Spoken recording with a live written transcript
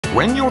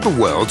When you're the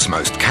world's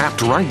most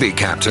capped rugby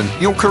captain,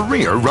 your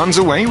career runs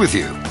away with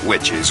you,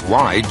 which is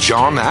why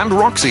John and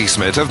Roxy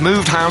Smit have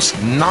moved house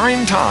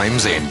 9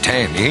 times in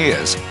 10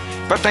 years.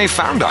 But they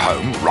found a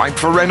home ripe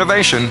for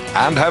renovation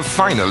and have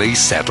finally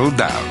settled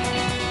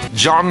down.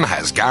 John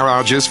has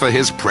garages for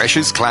his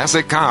precious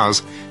classic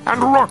cars,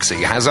 and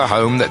Roxy has a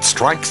home that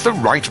strikes the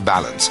right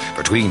balance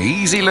between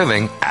easy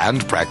living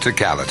and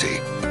practicality.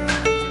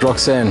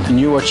 Roxanne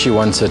knew what she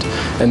wanted,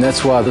 and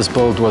that's why this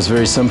build was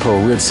very simple.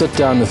 We would sit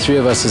down, the 3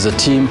 of us as a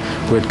team,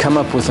 we'd come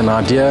up with an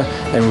idea,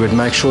 and we would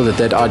make sure that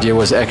that idea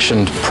was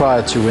actioned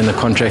prior to when the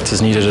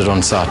contractors needed it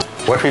on site.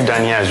 What we've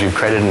done here is we've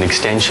created an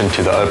extension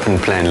to the open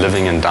plan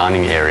living and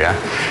dining area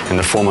in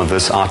the form of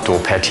this outdoor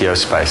patio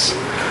space,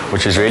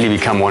 which has really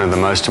become one of the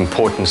most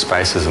important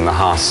spaces in the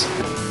house.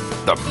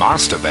 The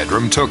master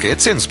bedroom took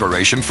its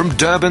inspiration from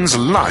Durban's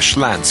lush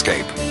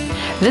landscape.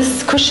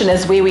 This cushion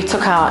is where we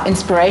took our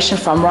inspiration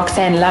from.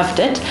 Roxanne loved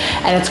it,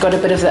 and it's got a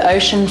bit of the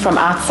ocean from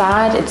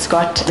outside, it's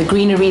got the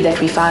greenery that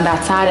we found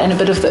outside, and a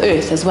bit of the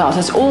earth as well. So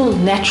it's all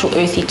natural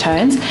earthy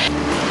tones.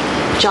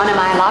 John, am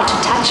I allowed to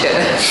touch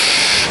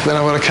her? Then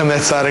I want to come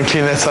that side and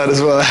clean that side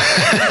as well.